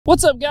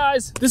What's up,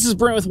 guys? This is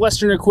Brent with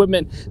Western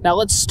Equipment. Now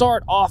let's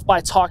start off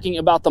by talking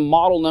about the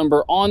model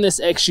number on this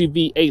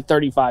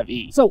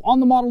XUV835E. So on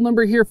the model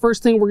number here,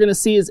 first thing we're going to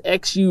see is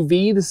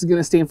XUV. This is going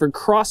to stand for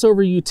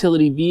Crossover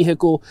Utility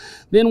Vehicle.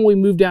 Then when we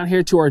move down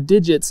here to our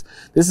digits,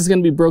 this is going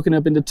to be broken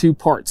up into two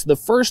parts. The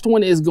first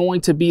one is going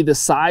to be the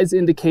size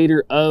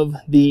indicator of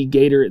the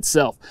Gator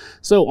itself.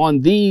 So on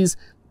these,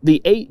 the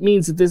 8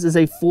 means that this is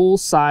a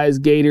full-size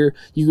Gator.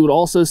 You would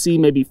also see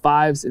maybe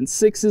 5s and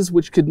 6s,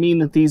 which could mean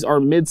that these are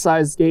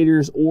mid-sized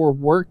Gators or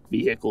work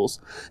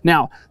vehicles.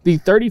 Now, the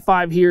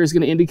 35 here is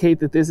going to indicate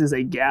that this is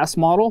a gas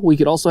model. We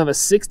could also have a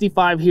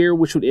 65 here,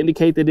 which would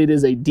indicate that it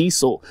is a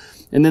diesel.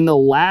 And then the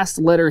last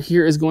letter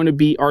here is going to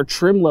be our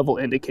trim level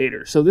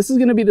indicator. So this is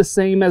going to be the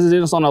same as it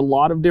is on a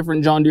lot of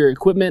different John Deere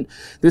equipment.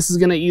 This is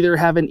going to either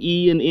have an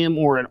E, an M,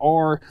 or an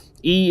R.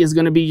 E is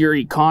going to be your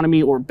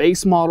economy or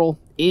base model.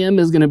 M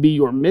is going to be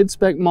your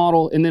mid-spec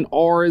model, and then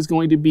R is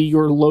going to be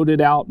your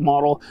loaded out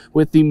model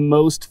with the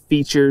most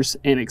features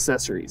and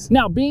accessories.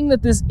 Now, being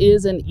that this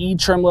is an E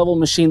trim level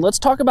machine, let's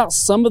talk about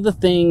some of the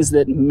things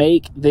that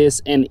make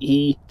this an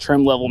E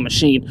trim level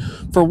machine.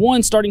 For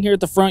one, starting here at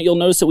the front, you'll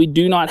notice that we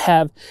do not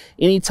have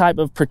any type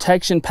of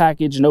protection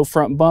package, no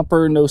front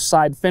bumper, no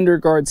side fender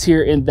guards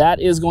here, and that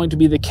is going to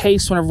be the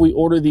case whenever we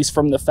order these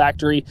from the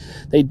factory.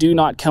 They do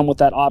not come with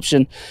that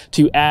option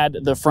to add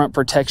the front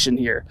protection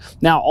here.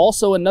 Now,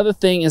 also another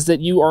thing is that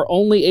you are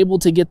only able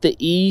to get the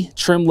E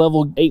trim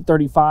level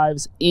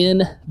 835s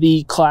in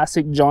the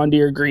classic John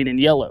Deere green and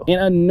yellow. And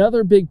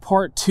another big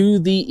part to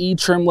the E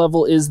trim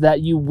level is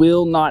that you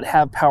will not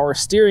have power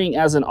steering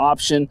as an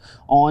option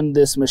on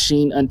this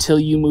machine until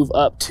you move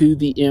up to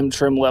the M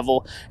trim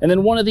level. And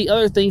then one of the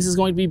other things is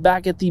going to be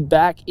back at the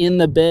back in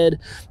the bed.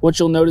 What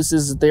you'll notice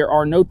is that there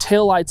are no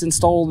taillights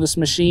installed in this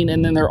machine,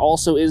 and then there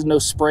also is no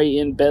spray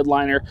in bed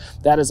liner.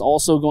 That is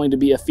also going to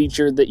be a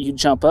feature that you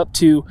jump up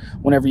to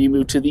whenever you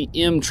move to the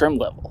M trim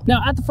level.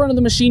 Now at the front of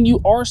the machine,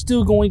 you are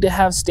still going to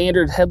have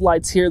standard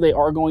headlights here. They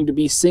are going to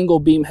be single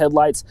beam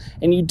headlights,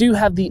 and you do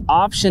have the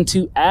option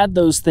to add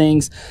those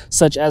things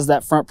such as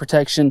that front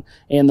protection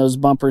and those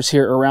bumpers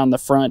here around the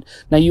front.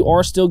 Now you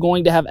are still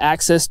going to have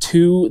access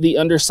to the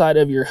underside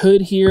of your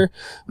hood here,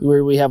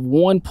 where we have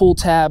one pull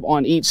tab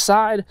on each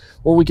side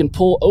where we can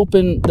pull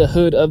open the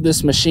hood of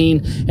this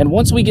machine. And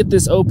once we get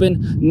this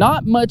open,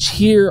 not much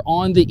here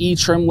on the E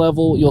trim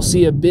level. You'll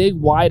see a big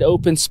wide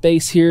open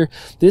space here.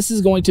 This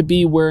is going to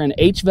be where an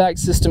HVAC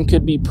system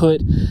could be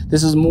put.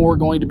 This is more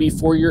going to be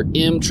for your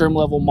M trim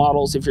level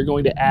models. If you're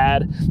going to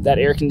add that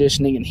air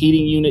conditioning and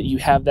heating unit, you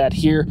have that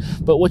here.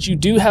 But what you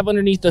do have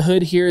underneath the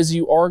hood here is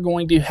you are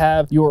going to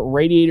have your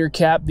radiator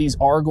cap. These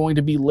are going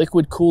to be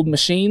liquid cooled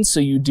machines, so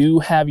you do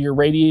have your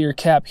radiator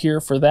cap here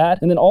for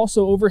that. And then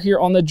also over here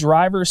on the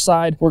driver's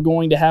side, we're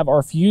going to have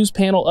our fuse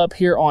panel up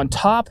here on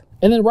top.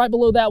 And then right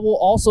below that, we'll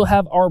also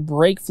have our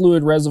brake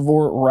fluid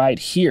reservoir right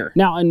here.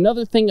 Now,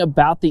 another thing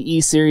about the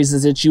E-Series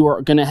is that you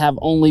are going to have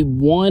only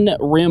one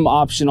rim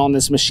option on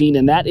this machine,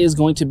 and that is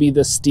going to be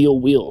the steel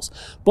wheels.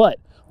 But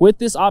with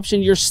this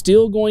option, you're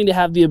still going to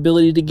have the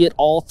ability to get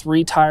all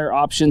 3 tire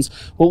options.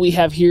 What we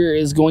have here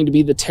is going to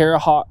be the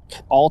Terrahawk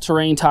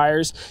all-terrain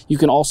tires. You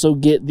can also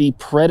get the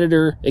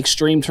Predator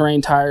extreme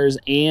terrain tires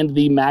and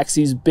the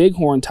Maxxis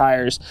Bighorn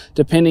tires,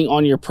 depending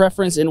on your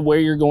preference and where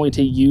you're going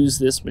to use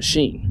this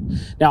machine.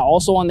 Now,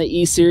 also on the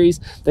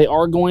E-Series, they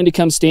are going to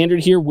come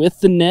standard here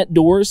with the net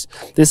doors.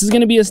 This is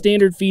going to be a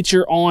standard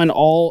feature on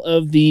all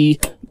of the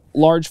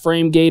large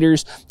frame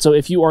Gators. So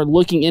if you are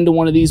looking into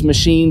one of these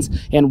machines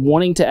and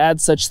wanting to add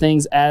such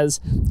things as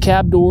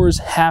cab doors,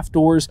 half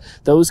doors,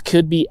 those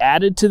could be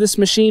added to this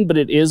machine, but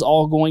it is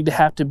all going to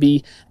have to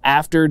be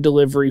after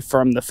delivery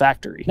from the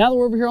factory. Now that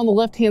we're over here on the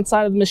left hand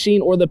side of the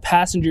machine, or the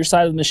passenger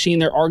side of the machine,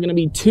 there are going to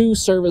be 2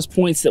 service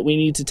points that we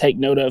need to take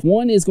note of.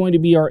 One is going to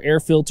be our air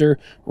filter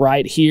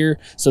right here.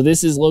 So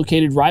this is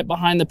located right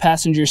behind the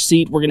passenger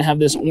seat. We're going to have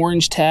this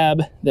orange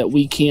tab that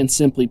we can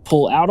simply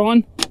pull out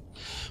on.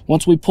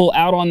 Once we pull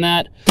out on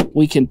that,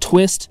 we can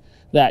twist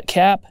that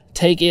cap,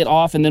 take it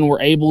off, and then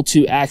we're able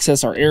to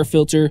access our air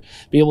filter,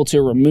 be able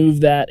to remove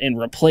that and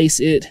replace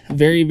it.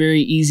 Very,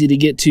 very easy to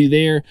get to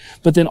there.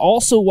 But then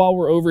also, while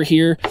we're over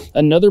here,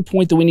 another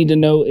point that we need to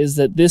know is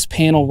that this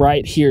panel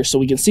right here, so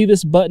we can see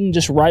this button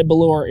just right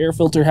below our air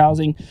filter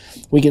housing.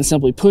 We can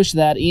simply push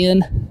that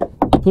in,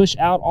 push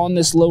out on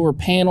this lower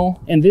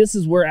panel, and this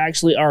is where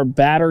actually our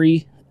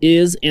battery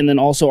is, and then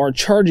also our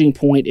charging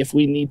point if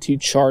we need to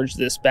charge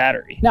this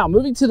battery. Now,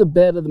 moving to the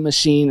bed of the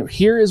machine,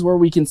 here is where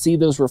we can see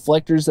those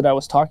reflectors that I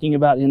was talking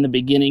about in the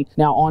beginning.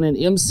 Now, on an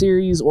M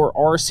series or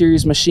R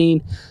series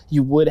machine,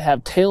 you would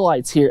have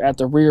taillights here at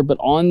the rear, but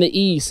on the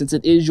E, since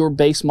it is your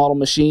base model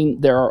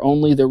machine, there are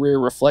only the rear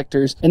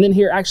reflectors. And then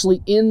here,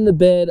 actually in the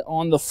bed,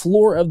 on the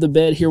floor of the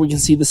bed here, we can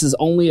see this is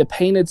only a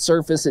painted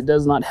surface. It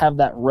does not have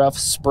that rough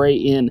spray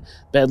in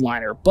bed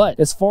liner.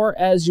 But as far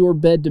as your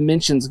bed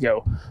dimensions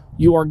go,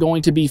 you are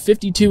going to be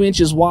 52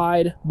 inches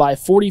wide by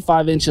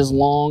 45 inches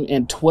long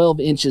and 12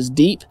 inches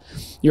deep.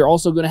 You're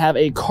also going to have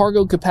a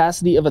cargo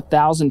capacity of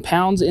 1,000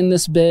 pounds in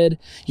this bed.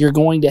 You're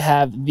going to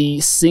have the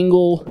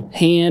single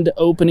hand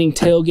opening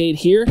tailgate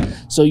here.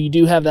 So you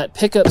do have that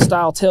pickup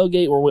style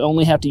tailgate where we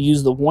only have to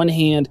use the one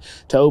hand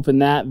to open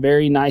that.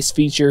 Very nice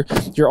feature.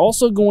 You're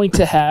also going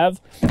to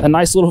have a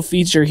nice little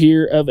feature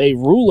here of a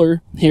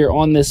ruler here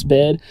on this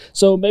bed.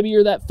 So maybe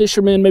you're that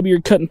fisherman, maybe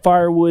you're cutting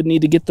firewood,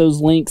 need to get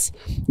those links.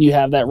 You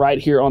have that right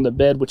here on the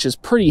bed, which is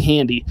pretty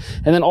handy.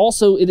 And then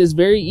also it is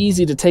very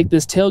easy to take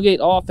this tailgate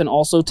off and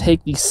also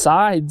take the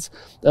sides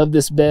of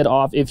this bed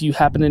off if you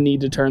happen to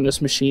need to turn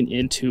this machine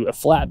into a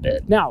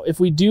flatbed. Now, if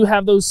we do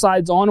have those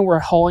sides on and we're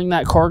hauling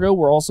that cargo,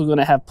 we're also going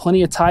to have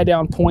plenty of tie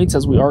down points,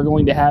 as we are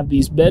going to have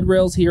these bed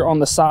rails here on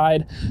the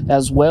side,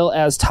 as well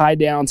as tie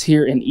downs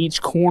here in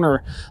each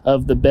corner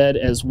of the bed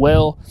as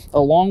well,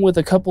 along with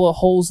a couple of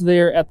holes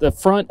there at the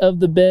front of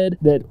the bed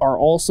that are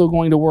also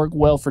going to work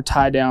well for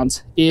tie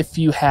downs if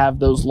you have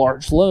those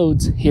large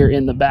loads here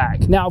in the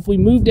back. Now, if we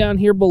move down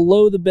here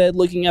below the bed,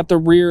 looking at the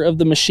rear of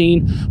the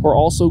machine, we're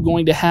also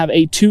going to have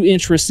a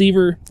 2-inch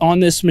receiver on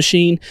this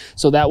machine.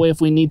 So that way,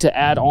 if we need to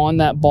add on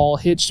that ball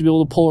hitch to be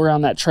able to pull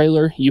around that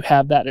trailer, you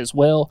have that as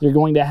well. You're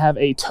going to have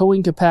a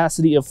towing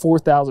capacity of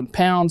 4,000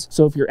 pounds.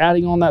 So if you're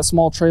adding on that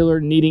small trailer,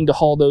 needing to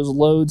haul those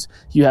loads,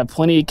 you have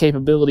plenty of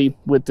capability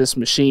with this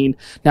machine.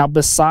 Now,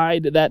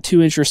 beside that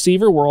 2-inch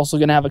receiver, we're also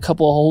going to have a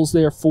couple of holes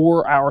there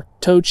for our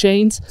tow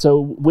chains. So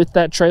with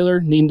that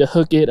trailer, needing to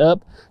hook it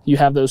up, you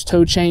have those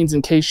tow chains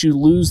in case you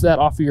lose that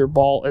off of your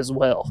ball as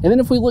well. And then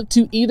if we look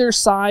to either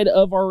side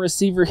of our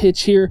receiver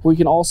hitch here, we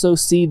can also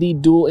see the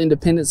dual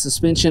independent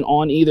suspension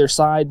on either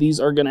side. These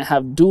are going to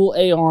have dual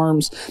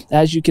A-arms,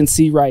 as you can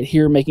see right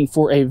here, making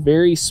for a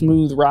very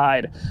smooth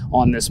ride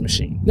on this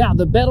machine. Now,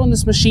 the bed on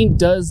this machine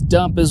does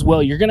dump as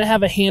well. You're going to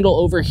have a handle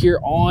over here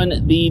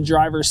on the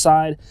driver's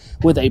side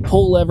with a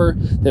pull lever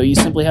that you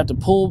simply have to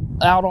pull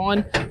out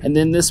on, and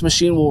then this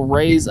machine will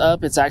raise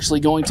up. It's actually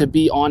going to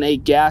be on a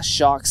gas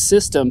shock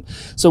system.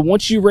 So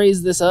once you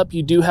raise this up,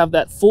 you do have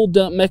that full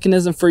dump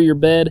mechanism for your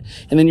bed,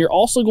 and then you're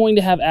also going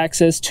to have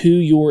access to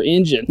your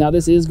engine. Now,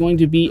 this is going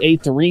to be a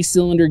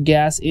 3-cylinder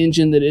gas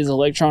engine that is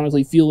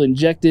electronically fuel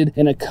injected.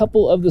 And a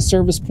couple of the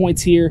service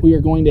points here, we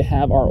are going to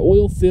have our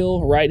oil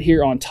fill right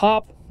here on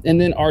top, and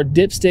then our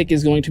dipstick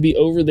is going to be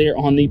over there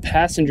on the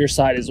passenger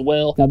side as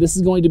well. Now, this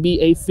is going to be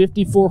a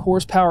 54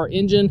 horsepower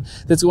engine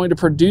that's going to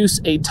produce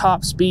a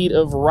top speed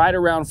of right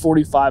around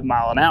 45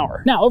 miles an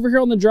hour. Now, over here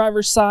on the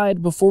driver's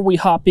side, before we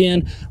hop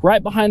in,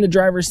 right behind the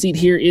driver's seat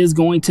here is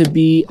going to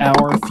be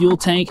our fuel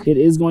tank. It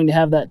is going to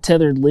have that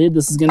tethered lid.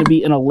 This is going to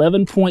be an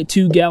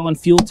 11.2 gallon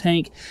fuel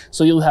tank,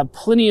 so you'll have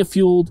plenty of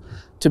fuel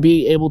to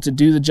be able to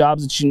do the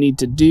jobs that you need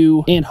to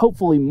do, and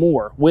hopefully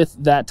more with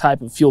that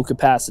type of fuel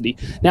capacity.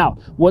 Now,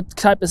 what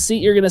type of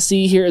seat you're going to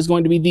see here is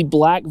going to be the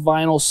black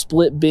vinyl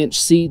split bench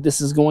seat.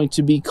 This is going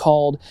to be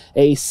called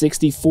a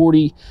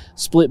 60/40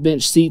 split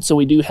bench seat. So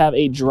we do have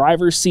a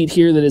driver's seat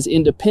here that is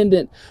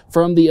independent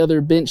from the other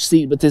bench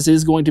seat, but this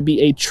is going to be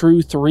a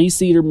true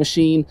 3-seater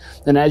machine.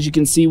 And as you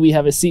can see, we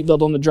have a seat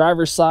belt on the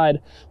driver's side,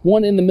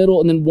 one in the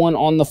middle, and then one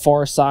on the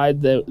far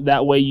side.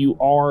 That way you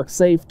are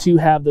safe to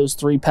have those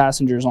 3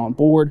 passengers on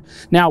board.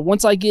 Now,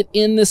 once I get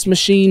in this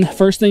machine,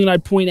 first thing that I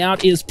point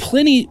out is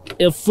plenty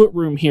of foot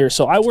room here.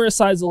 So I wear a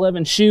size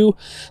 11 shoe,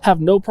 have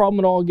no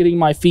problem at all getting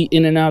my feet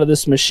in and out of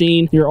this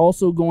machine. You're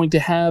also going to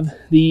have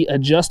the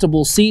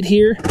adjustable seat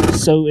here.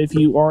 So if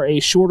you are a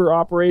shorter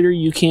operator,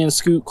 you can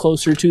scoot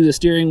closer to the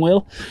steering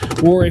wheel.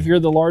 Or if you're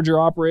the larger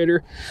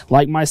operator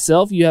like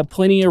myself, you have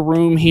plenty of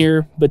room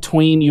here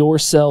between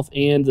yourself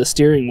and the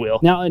steering wheel.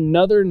 Now,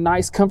 another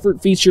nice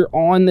comfort feature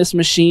on this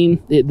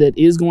machine that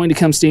is going to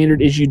come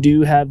standard is you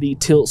do have the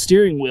tilt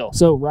steering wheel.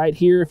 So right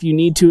here, if you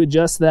need to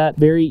adjust that,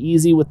 very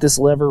easy with this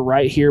lever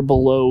right here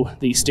below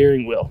the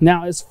steering wheel.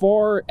 Now, as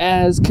far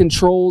as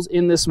controls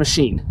in this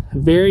machine,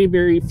 very,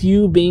 very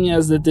few, being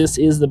as that this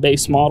is the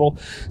base model.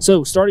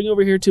 So starting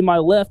over here to my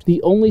left,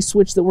 the only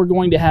switch that we're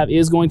going to have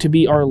is going to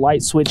be our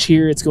light switch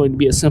here. It's going to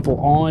be a simple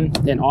on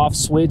and off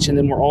switch, and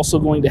then we're also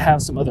going to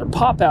have some other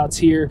pop outs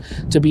here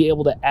to be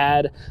able to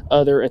add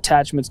other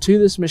attachments to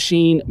this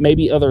machine,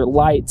 maybe other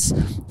lights,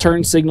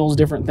 turn signals,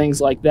 different things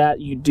like that.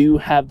 You do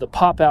have the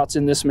pop outs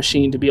in this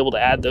machine to be able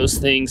to add those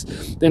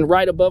things. Then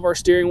right above our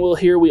steering wheel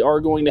here, we are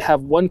going to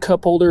have one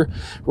cup holder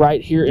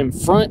right here in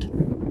front.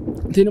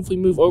 Then if we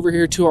move over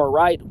here to our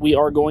right, we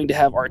are going to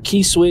have our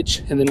key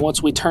switch. And then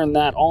once we turn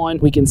that on,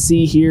 we can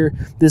see here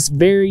this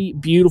very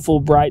beautiful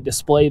bright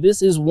display.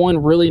 This is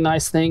one really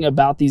nice thing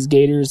about these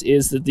Gators,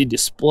 is that the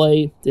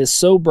display is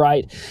so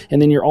bright. And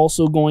then you're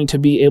also going to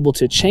be able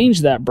to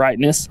change that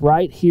brightness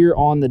right here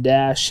on the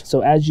dash.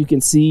 So as you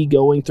can see,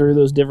 going through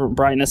those different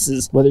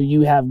brightnesses, whether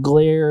you have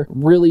glare,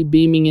 really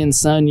beaming in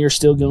sun, you're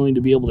still going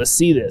to be able to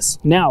see this.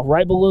 Now,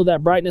 right below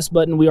that brightness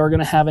button, we are going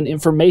to have an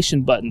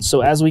information button.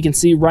 So as we can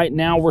see right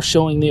now, we're showing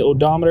showing the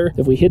odometer.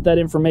 If we hit that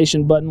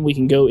information button, we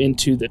can go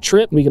into the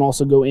trip. We can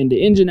also go into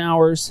engine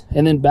hours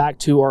and then back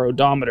to our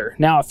odometer.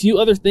 Now, a few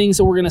other things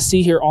that we're going to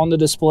see here on the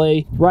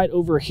display. Right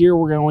over here,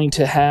 we're going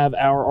to have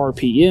our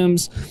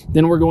RPMs.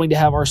 Then we're going to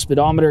have our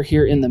speedometer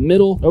here in the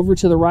middle. Over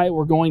to the right,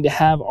 we're going to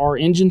have our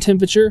engine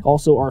temperature,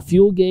 also our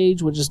fuel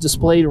gauge, which is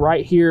displayed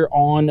right here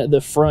on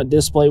the front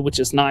display, which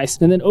is nice.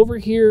 And then over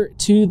here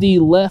to the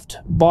left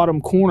bottom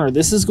corner,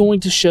 this is going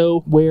to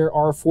show where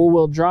our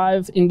four-wheel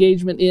drive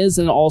engagement is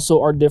and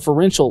also our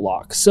differential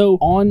lock. So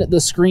on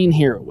the screen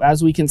here,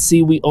 as we can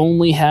see, we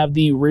only have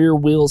the rear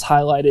wheels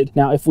highlighted.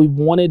 Now, if we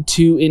wanted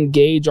to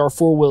engage our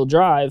four-wheel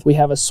drive, we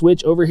have a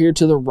switch over here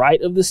to the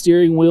right of the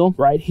steering wheel.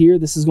 Right here,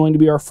 this is going to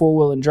be our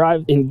four-wheel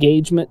drive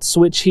engagement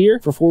switch here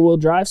for four-wheel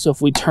drive. So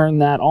if we turn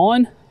that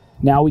on,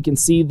 now we can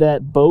see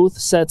that both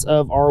sets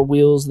of our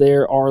wheels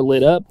there are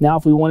lit up. Now,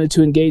 if we wanted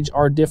to engage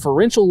our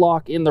differential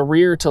lock in the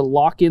rear to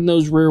lock in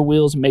those rear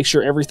wheels, make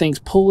sure everything's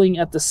pulling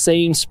at the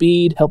same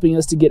speed, helping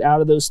us to get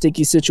out of those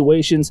sticky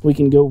situations, we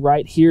can go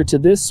right here to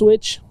this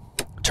switch,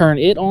 turn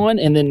it on,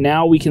 and then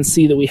now we can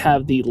see that we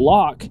have the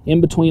lock in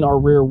between our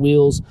rear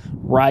wheels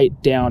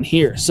right down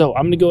here. So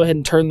I'm going to go ahead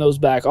and turn those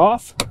back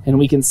off, and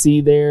we can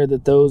see there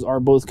that those are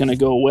both going to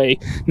go away.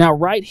 Now,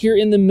 right here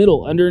in the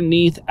middle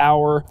underneath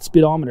our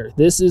speedometer,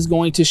 this is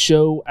going to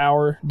show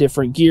our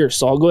different gears.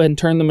 So I'll go ahead and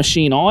turn the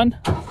machine on.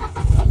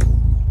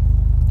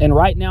 And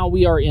right now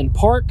we are in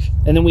park,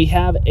 and then we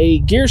have a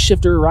gear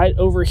shifter right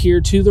over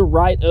here to the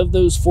right of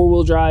those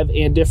four-wheel drive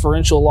and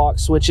differential lock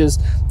switches.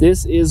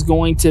 This is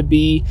going to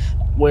be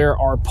where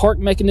our park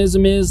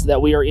mechanism is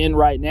that we are in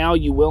right now.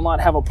 You will not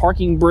have a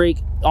parking brake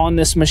on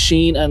this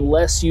machine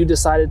unless you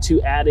decided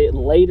to add it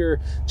later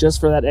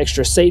just for that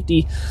extra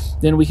safety.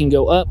 Then we can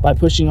go up by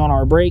pushing on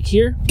our brake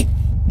here.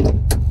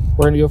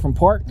 We're going to go from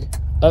park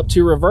up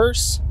to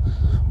reverse,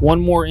 one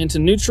more into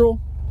neutral,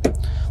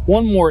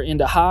 one more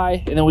into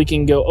high, and then we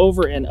can go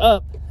over and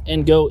up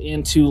and go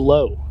into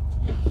low.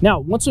 Now,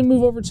 once we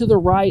move over to the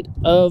right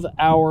of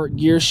our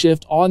gear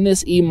shift on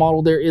this E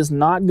model, there is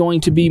not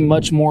going to be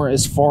much more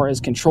as far as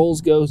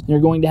controls goes. You're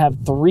going to have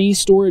 3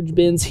 storage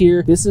bins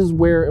here. This is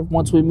where,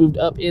 once we moved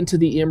up into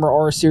the M or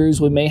R series,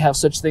 we may have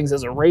such things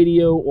as a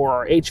radio or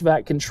our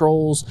HVAC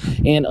controls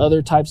and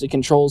other types of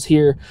controls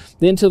here.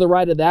 Then to the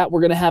right of that,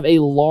 we're going to have a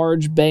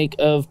large bank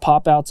of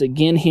pop-outs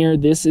again here.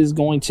 This is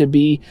going to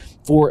be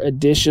for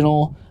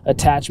additional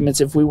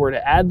attachments. If we were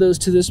to add those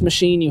to this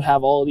machine, you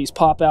have all of these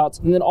pop outs.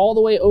 And then all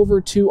the way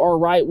over to our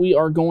right, we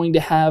are going to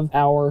have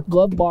our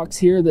glove box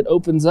here that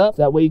opens up.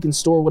 That way you can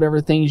store whatever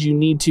things you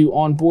need to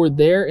on board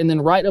there. And then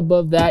right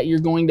above that, you're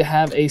going to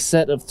have a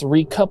set of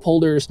 3 cup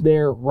holders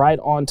there right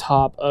on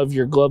top of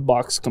your glove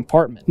box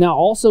compartment. Now,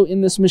 also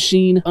in this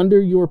machine, under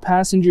your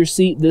passenger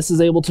seat, this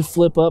is able to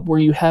flip up where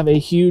you have a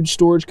huge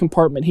storage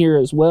compartment here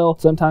as well.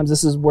 Sometimes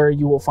this is where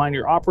you will find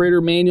your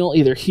operator manual,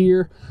 either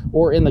here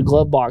or in the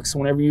glove box.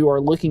 Whenever you are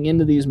looking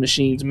into these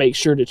machines, make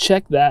sure to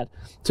check that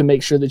to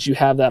make sure that you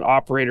have that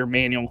operator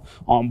manual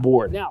on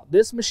board. Now,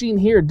 this machine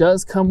here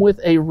does come with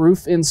a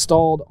roof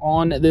installed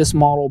on this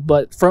model,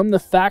 but from the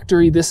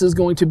factory, this is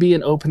going to be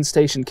an open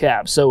station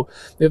cab. So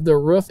if the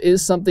roof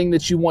is something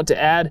that you want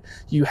to add,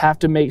 you have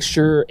to make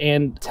sure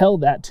and tell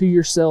that to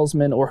your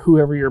salesman or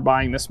whoever you're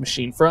buying this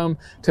machine from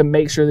to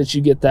make sure that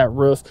you get that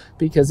roof,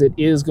 because it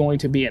is going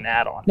to be an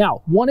add-on.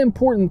 Now, one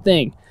important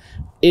thing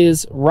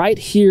is right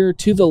here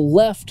to the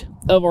left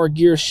of our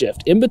gear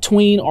shift, in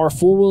between our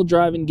four-wheel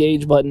drive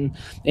engage button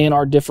and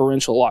our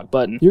differential lock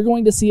button, you're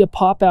going to see a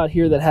pop out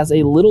here that has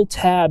a little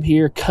tab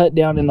here cut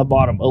down in the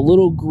bottom, a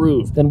little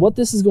groove. And what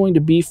this is going to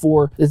be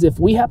for is if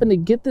we happen to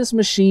get this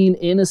machine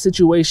in a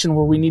situation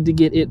where we need to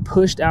get it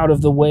pushed out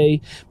of the way,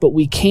 but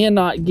we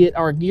cannot get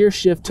our gear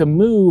shift to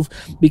move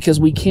because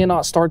we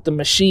cannot start the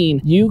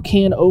machine, you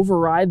can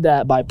override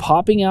that by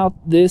popping out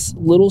this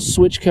little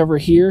switch cover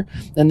here,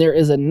 and there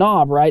is a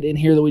knob right in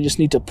here that we just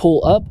need to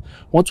pull up.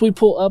 Once we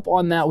pull up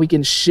on that, we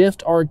can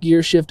shift our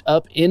gear shift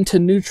up into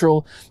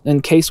neutral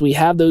in case we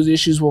have those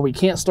issues where we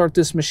can't start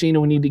this machine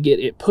and we need to get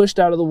it pushed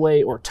out of the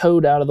way or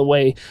towed out of the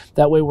way.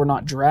 That way we're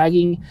not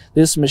dragging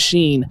this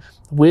machine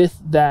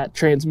with that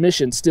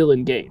transmission still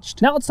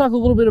engaged. Now let's talk a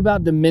little bit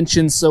about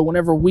dimensions. So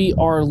whenever we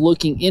are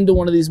looking into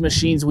one of these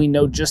machines, we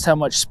know just how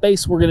much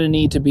space we're gonna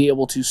need to be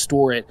able to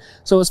store it.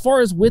 So as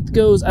far as width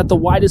goes, at the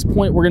widest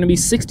point, we're gonna be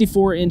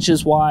 64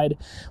 inches wide.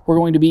 We're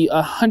going to be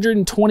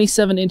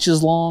 127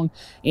 inches long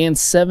and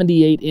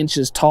 78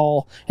 inches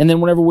tall. And then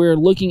whenever we're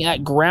looking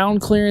at ground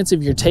clearance,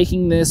 if you're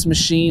taking this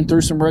machine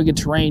through some rugged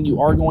terrain,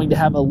 you are going to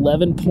have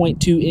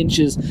 11.2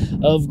 inches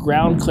of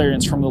ground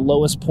clearance from the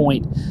lowest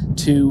point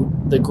to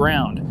the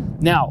ground.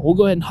 Now, we'll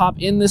go ahead and hop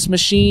in this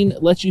machine,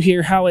 let you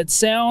hear how it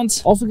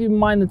sounds. Also keep in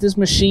mind that this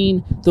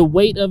machine, the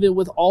weight of it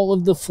with all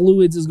of the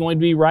fluids is going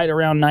to be right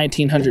around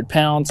 1,900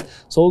 pounds.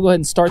 So we'll go ahead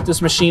and start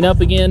this machine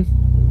up again.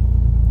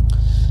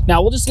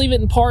 Now, we'll just leave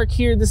it in park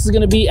here. This is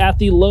going to be at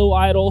the low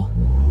idle.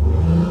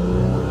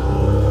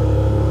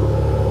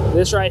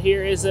 This right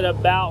here is at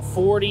about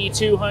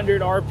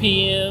 4,200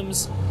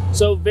 RPMs.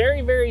 So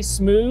very, very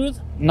smooth.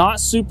 not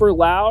super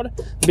loud,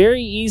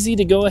 very easy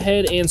to go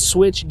ahead and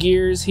switch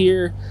gears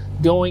here,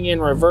 going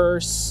in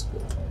reverse,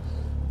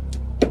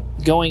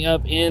 going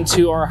up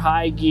into our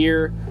high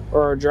gear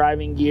or our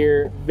driving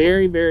gear.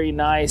 Very, very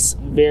nice,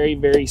 very,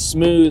 very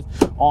smooth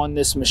on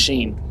this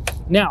machine.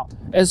 Now,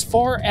 as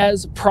far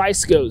as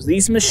price goes,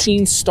 these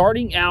machines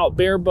starting out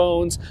bare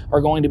bones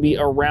are going to be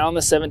around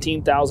the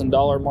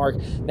 $17,000 mark.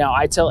 Now,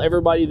 I tell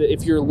everybody that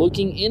if you're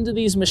looking into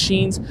these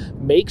machines,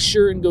 make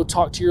sure and go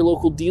talk to your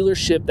local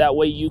dealership. That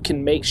way you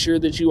can make sure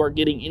that you are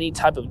getting any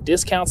type of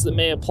discounts that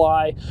may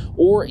apply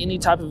or any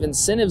type of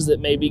incentives that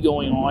may be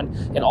going on,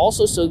 and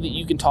also so that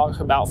you can talk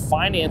about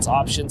finance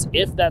options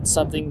if that's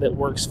something that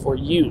works for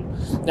you.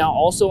 Now,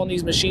 also on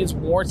these machines,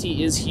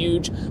 warranty is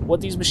huge. What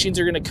these machines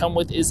are going to come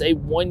with is a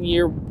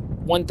 1-year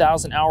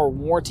 1,000-hour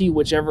warranty,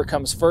 whichever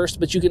comes first,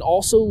 but you can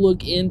also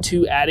look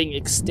into adding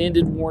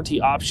extended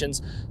warranty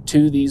options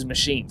to these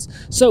machines.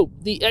 So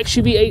the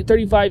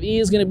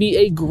XUV835E is going to be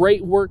a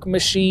great work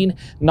machine,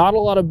 not a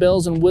lot of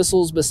bells and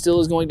whistles, but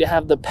still is going to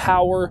have the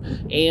power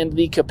and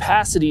the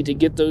capacity to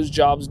get those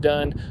jobs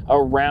done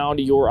around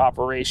your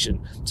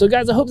operation. So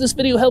guys, I hope this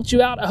video helped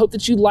you out. I hope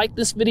that you liked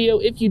this video.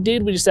 If you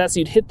did, we just ask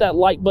that you'd hit that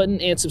like button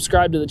and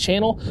subscribe to the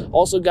channel.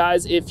 Also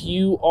guys, if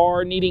you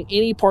are needing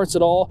any parts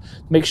at all,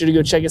 make sure to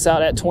go check us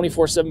out at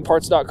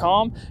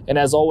 247parts.com. And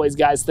as always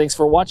guys, thanks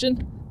for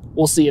watching.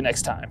 We'll see you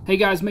next time. Hey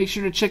guys, make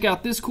sure to check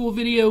out this cool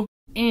video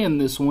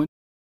and this one.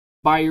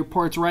 Buy your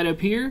parts right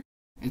up here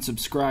and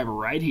subscribe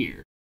right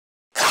here.